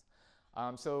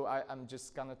compounds. So I'm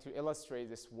just going to illustrate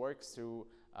this work through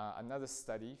another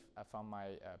study from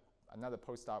my another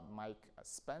postdoc, Mike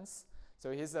Spence.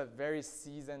 So he's a very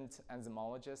seasoned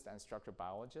enzymologist and structural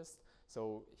biologist.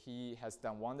 So he has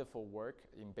done wonderful work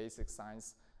in basic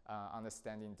science,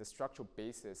 understanding the structural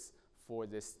basis for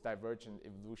this divergent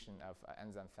evolution of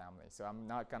enzyme family. So I'm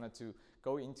not going to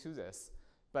go into this.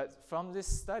 But from this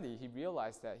study, he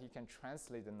realized that he can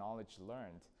translate the knowledge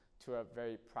learned to a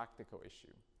very practical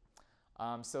issue.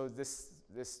 So this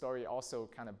story also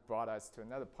kind of brought us to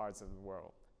another parts of the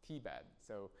world, Tibet.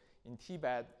 So in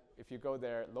Tibet, if you go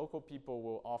there, local people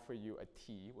will offer you a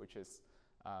tea, which is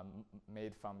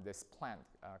made from this plant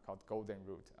called golden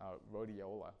root,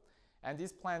 rhodiola. And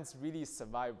these plants really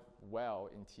survive well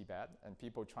in Tibet, and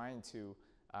people trying to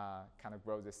kind of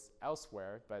grow this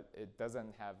elsewhere, but it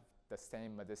doesn't have the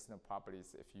same medicinal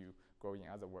properties if you grow in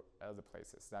other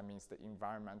places. That means the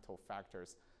environmental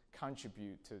factors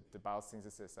contribute to the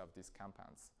biosynthesis of these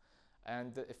compounds.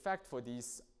 And the effect for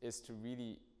these is to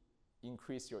really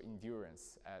increase your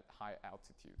endurance at high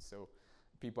altitude. So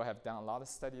people have done a lot of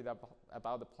studies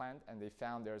about the plant, and they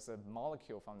found there's a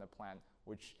molecule from the plant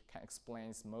which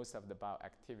explains most of the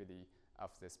bioactivity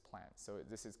of this plant. So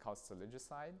this is called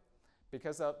siligicide.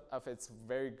 Because of its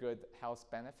very good health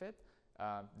benefit,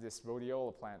 this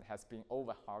rhodiola plant has been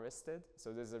over-harvested.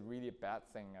 So there's a really bad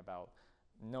thing about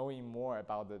knowing more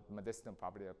about the medicinal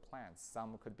property of plants.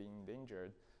 Some could be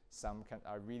endangered. Some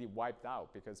are really wiped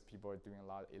out because people are doing a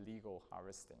lot of illegal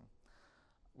harvesting.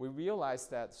 We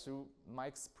realized that through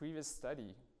Mike's previous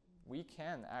study, we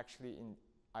can actually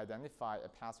identify a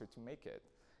pathway to make it.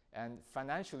 And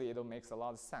financially, it makes a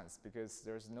lot of sense because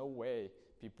there's no way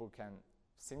people can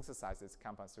synthesize this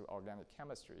compound through organic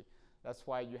chemistry. That's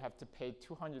why you have to pay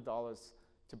 $200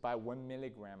 to buy 1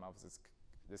 milligram of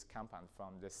this compound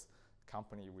from this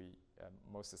company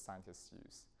most of the scientists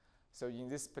use. So in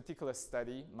this particular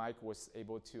study, Mike was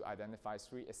able to identify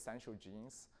 3 essential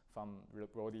genes from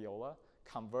rhodiola,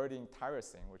 converting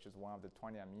tyrosine, which is one of the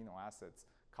 20 amino acids,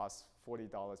 costs $40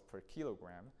 per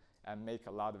kilogram, and make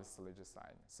a lot of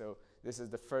siligicide. So this is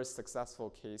the first successful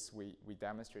case we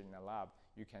demonstrated in the lab.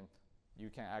 You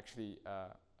can actually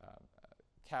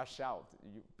cash out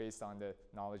based on the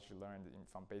knowledge you learned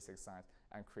from basic science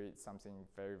and create something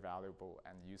very valuable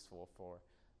and useful for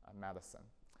medicine.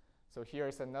 So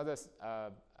here's another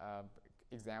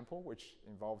example which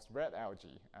involves red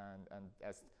algae. And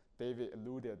as David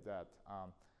alluded that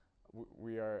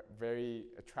we are very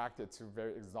attracted to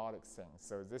very exotic things.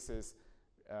 So this is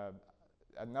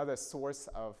another source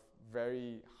of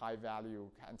very high-value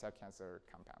anti-cancer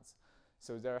compounds.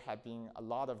 So there have been a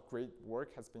lot of great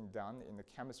work has been done in the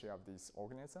chemistry of these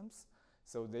organisms.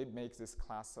 So they make this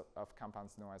class of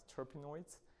compounds known as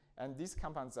terpenoids. And these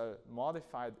compounds are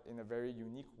modified in a very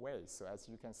unique way. So as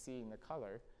you can see in the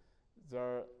color,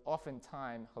 they're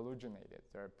oftentimes halogenated.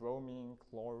 There are bromine,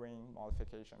 chlorine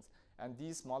modifications. And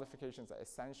these modifications are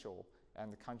essential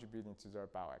and contributing to their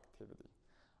bioactivity.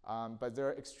 But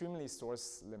they're extremely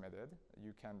source limited.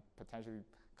 You can potentially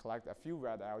collect a few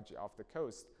red algae off the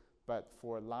coast, but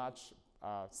for large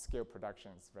scale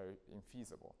production, it's very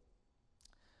infeasible.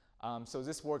 So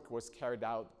this work was carried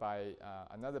out by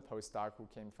another postdoc who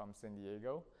came from San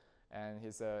Diego, and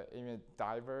he's an avid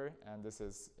diver, and this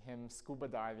is him scuba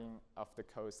diving off the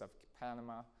coast of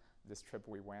Panama, this trip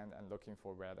we went and looking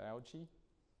for red algae.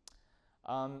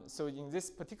 So in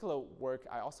this particular work,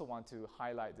 I also want to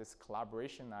highlight this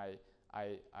collaboration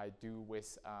I do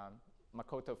with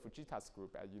Makoto Fujita's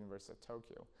group at University of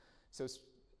Tokyo. So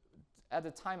at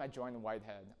the time I joined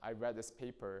Whitehead, I read this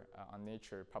paper on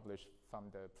Nature published from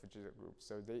the Fujita group.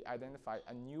 So they identified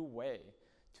a new way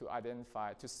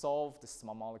to solve the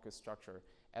small molecule structure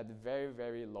at very,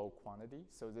 very low quantity.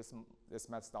 So this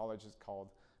methodology is called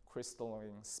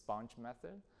crystalline sponge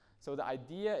method. So the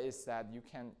idea is that you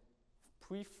can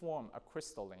preform a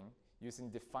crystalline using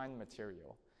defined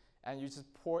material, and you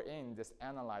just pour in this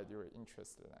analyte you're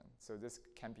interested in. So this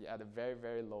can be at a very,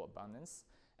 very low abundance.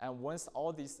 And once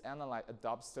all these analyte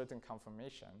adopt certain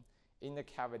conformation in the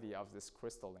cavity of this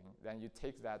crystalline, then you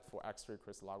take that for X-ray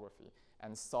crystallography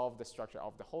and solve the structure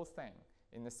of the whole thing.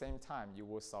 In the same time, you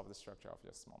will solve the structure of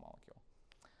your small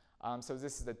molecule. So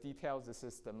this is the details. This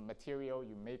is the material.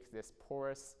 You make this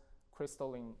porous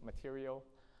crystalline material,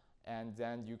 and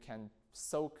then you can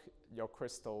soak your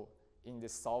crystal in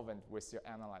this solvent with your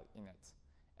analyte in it.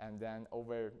 And then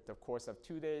over the course of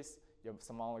 2 days, your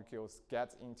small molecules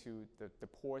get into the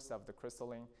pores of the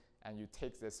crystalline, and you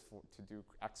take this to do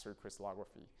X-ray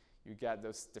crystallography. You get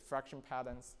those diffraction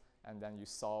patterns, and then you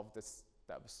solve the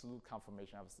absolute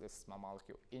conformation of this small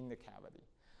molecule in the cavity.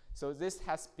 So this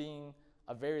has been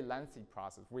a very lengthy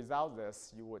process. Without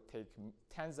this, you would take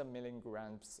tens of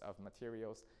milligrams of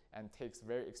materials, and takes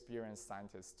very experienced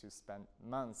scientists to spend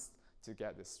months to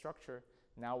get this structure.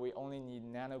 Now we only need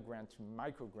nanogram to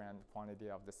microgram quantity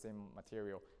of the same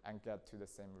material and get to the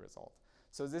same result.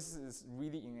 So this is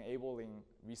really enabling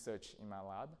research in my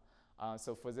lab.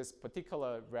 So for this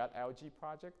particular red algae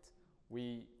project,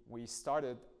 we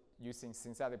started using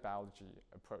synthetic biology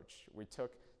approach. We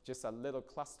took just a little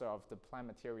cluster of the plant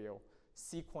material,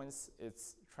 sequence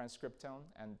its transcriptome,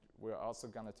 and we're also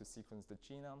going to sequence the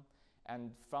genome.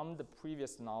 And from the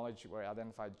previous knowledge, we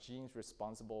identified genes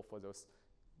responsible for those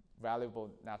valuable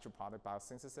natural product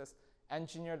biosynthesis,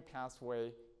 engineered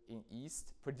pathway in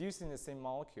yeast, producing the same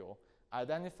molecule,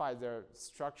 identify their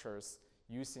structures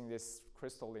using this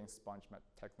crystalline sponge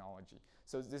technology.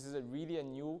 So this is really a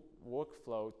new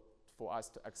workflow for us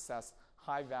to access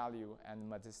high value and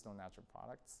medicinal natural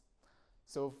products.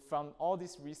 So from all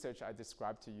this research I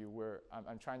described to you,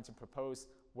 I'm trying to propose,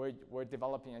 we're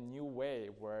developing a new way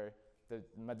where the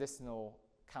medicinal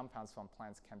compounds from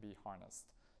plants can be harnessed.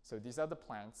 So these are the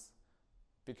plants.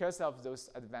 Because of those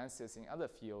advances in other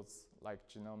fields like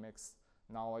genomics,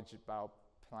 knowledge about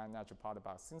plant natural product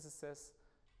biosynthesis,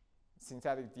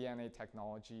 synthetic DNA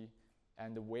technology,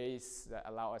 and the ways that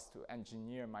allow us to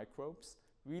engineer microbes,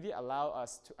 really allow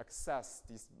us to access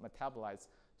these metabolites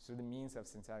through the means of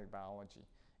synthetic biology.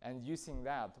 And using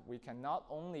that, we can not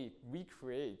only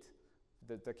recreate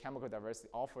the chemical diversity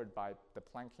offered by the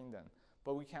plant kingdom,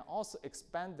 but we can also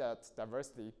expand that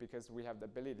diversity because we have the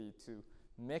ability to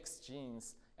mix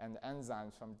genes and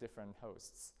enzymes from different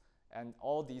hosts. And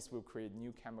all these will create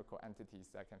new chemical entities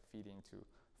that can feed into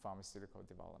pharmaceutical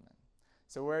development.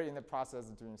 So we're in the process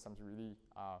of doing something really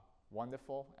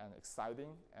wonderful and exciting.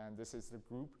 And this is the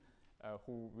group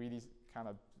who really kind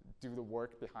of do the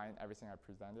work behind everything I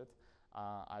presented.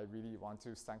 I really want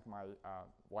to thank my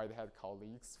Whitehead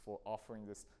colleagues for offering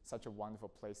this such a wonderful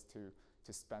place to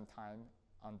spend time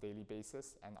on a daily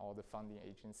basis, and all the funding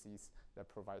agencies that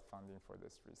provide funding for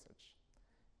this research.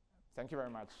 Thank you very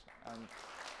much. And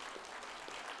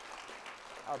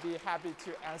I'll be happy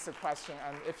to answer questions.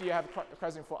 And if you have a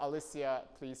question for Oleysa,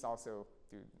 please also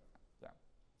do. Yeah.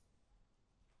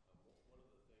 One of the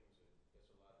things that gets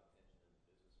a lot of attention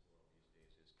in the business world these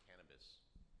days is cannabis.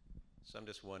 So I'm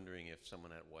just wondering if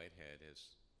someone at Whitehead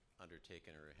has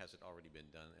undertaken, or has it already been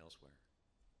done elsewhere?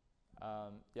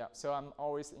 Yeah, so I'm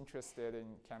always interested in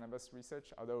cannabis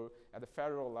research, although at the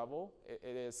federal level,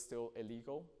 it is still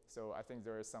illegal. So I think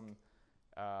there is some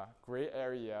gray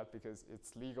area because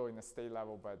it's legal in the state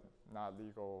level but not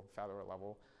legal federal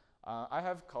level. I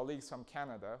have colleagues from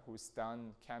Canada who's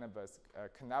done cannabis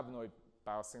cannabinoid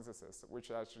biosynthesis, which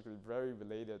is actually very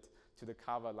related to the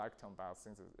kava lactone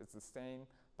biosynthesis. It's the same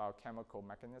biochemical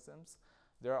mechanisms.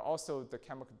 There are also the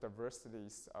chemical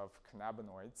diversities of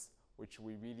cannabinoids, which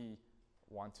we really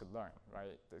want to learn,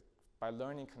 right? By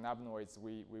learning cannabinoids,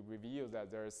 we reveal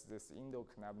that there's this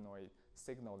endocannabinoid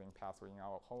signaling pathway in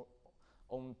our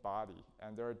own body,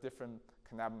 and there are different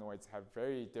cannabinoids have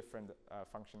very different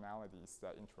functionalities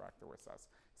that interact with us.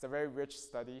 It's a very rich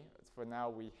study. For now,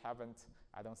 we haven't,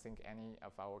 I don't think any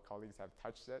of our colleagues have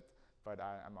touched it, but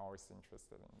I'm always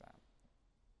interested in that.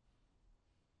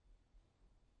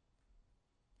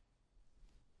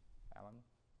 Alan?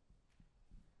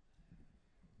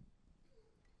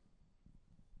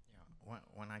 Yeah,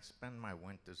 when I spend my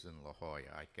winters in La Jolla,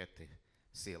 I get to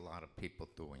see a lot of people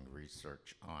doing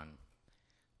research on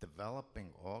developing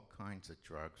all kinds of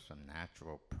drugs from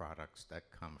natural products that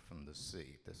come from the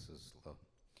sea. This is the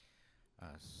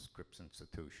Scripps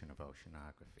Institution of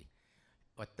Oceanography.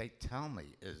 What they tell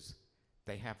me is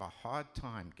they have a hard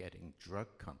time getting drug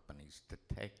companies to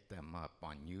take them up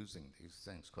on using these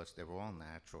things because they're all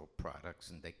natural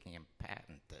products and they can't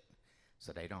patent it,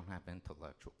 so they don't have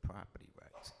intellectual property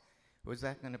rights. Was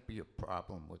that going to be a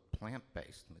problem with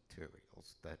plant-based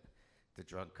materials, that the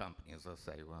drug companies will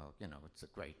say, well, you know, it's a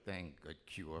great thing, good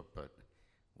cure, but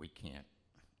we can't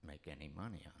make any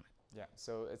money on it? Yeah,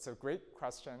 so it's a great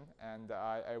question, and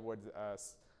I would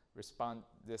respond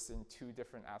this in two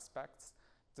different aspects.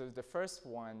 The first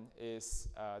one is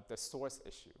the source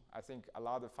issue. I think a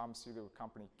lot of pharmaceutical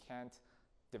companies can't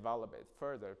develop it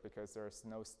further because there's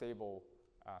no stable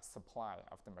supply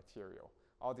of the material.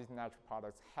 All these natural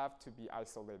products have to be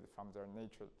isolated from their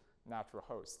natural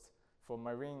host. For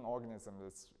marine organisms,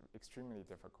 it's extremely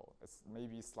difficult. It's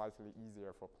maybe slightly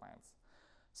easier for plants.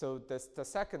 So the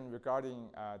second regarding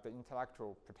the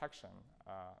intellectual protection,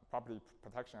 property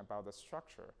protection about the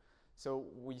structure. So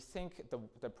we think the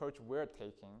approach we're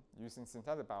taking using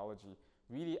synthetic biology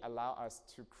really allow us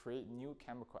to create new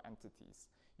chemical entities.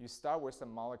 You start with a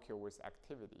molecule with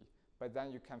activity, but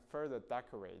then you can further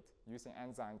decorate using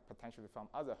enzymes potentially from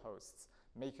other hosts,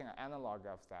 making an analog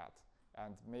of that,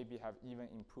 and maybe have even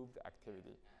improved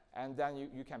activity. And then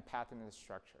you can patent the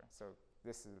structure. So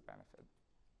this is the benefit.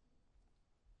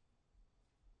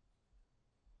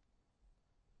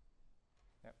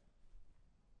 Yep.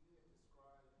 You had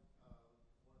described one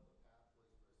of the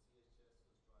pathways where CHS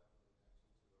was driving the reaction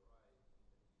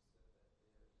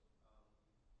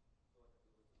to the right,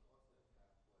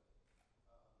 and then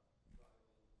you said that there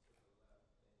was an alternate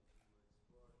pathway driving to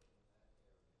the left,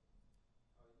 and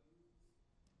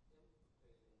you were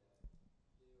exploring in that area.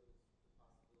 Are you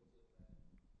implicating that there is the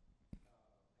possibility of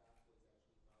that pathways actually found in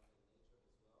nature as well, just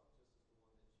as the one that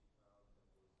you found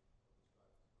that was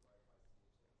driving to the right by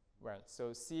CHS? Right, so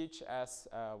CHS,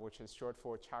 which is short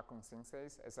for chacon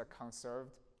synthase, is a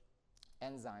conserved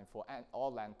enzyme for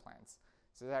all land plants.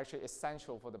 So it's actually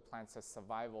essential for the plants to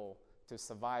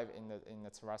survive in the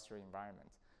terrestrial environment.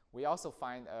 We also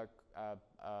find a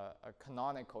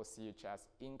canonical CHS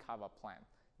in kava plant.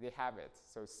 They have it,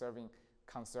 so serving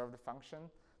conserved function.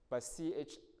 But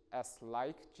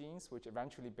CHS-like genes, which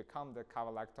eventually become the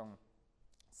kava lactone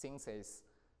synthase,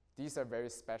 these are very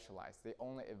specialized. They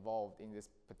only evolved in this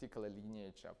particular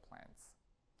lineage of plants.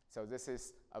 So this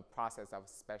is a process of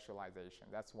specialization.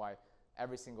 That's why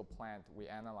every single plant we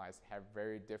analyze have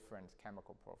very different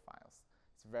chemical profiles.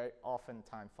 It's very often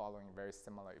time following very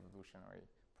similar evolutionary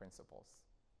principles.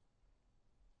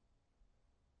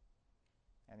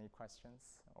 Any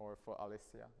questions? Or for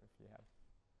Oleysa, if you have.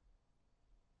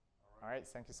 All right,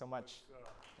 thank you so much.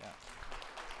 Yeah.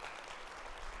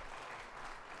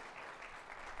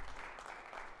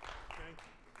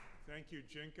 Thank you,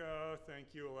 Jing-Ke.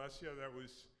 Thank you, Oleysa. That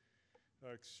was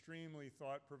extremely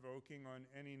thought-provoking on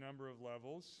any number of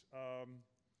levels.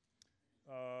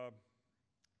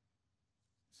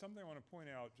 Something I want to point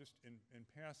out just in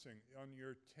passing. On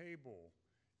your table,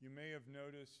 you may have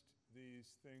noticed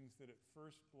these things that at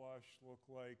first blush look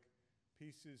like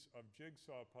pieces of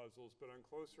jigsaw puzzles, but on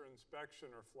closer inspection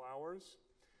are flowers.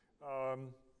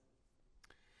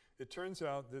 It turns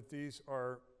out that these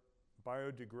are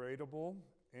biodegradable,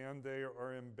 and they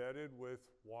are embedded with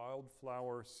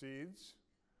wildflower seeds.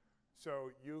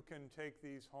 So you can take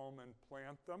these home and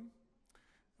plant them.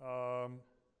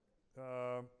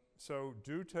 So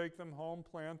do take them home,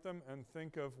 plant them, and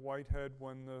think of Whitehead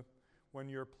when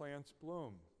your plants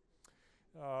bloom.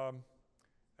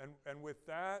 And with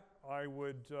that, I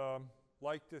would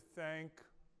like to thank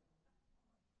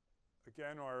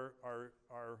again,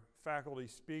 our faculty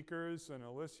speakers, and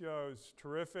Oleysa is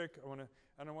terrific. I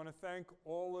want to thank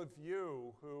all of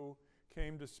you who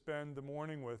came to spend the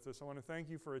morning with us. I want to thank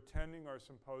you for attending our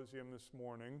symposium this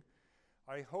morning.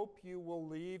 I hope you will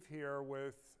leave here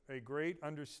with a great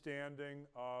understanding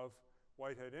of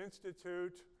Whitehead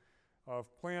Institute, of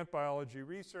plant biology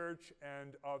research,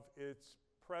 and of its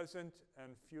present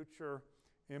and future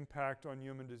impact on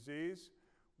human disease.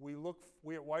 We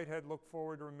at Whitehead look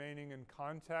forward to remaining in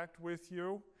contact with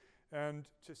you and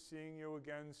to seeing you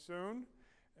again soon.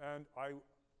 And I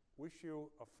wish you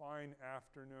a fine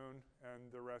afternoon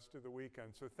and the rest of the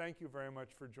weekend. So thank you very much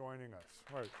for joining us.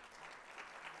 Right.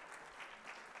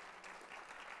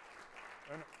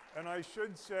 And I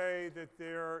should say that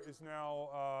there is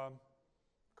now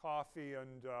coffee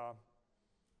and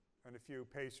a few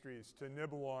pastries to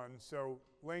nibble on. So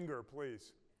linger,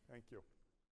 please. Thank you.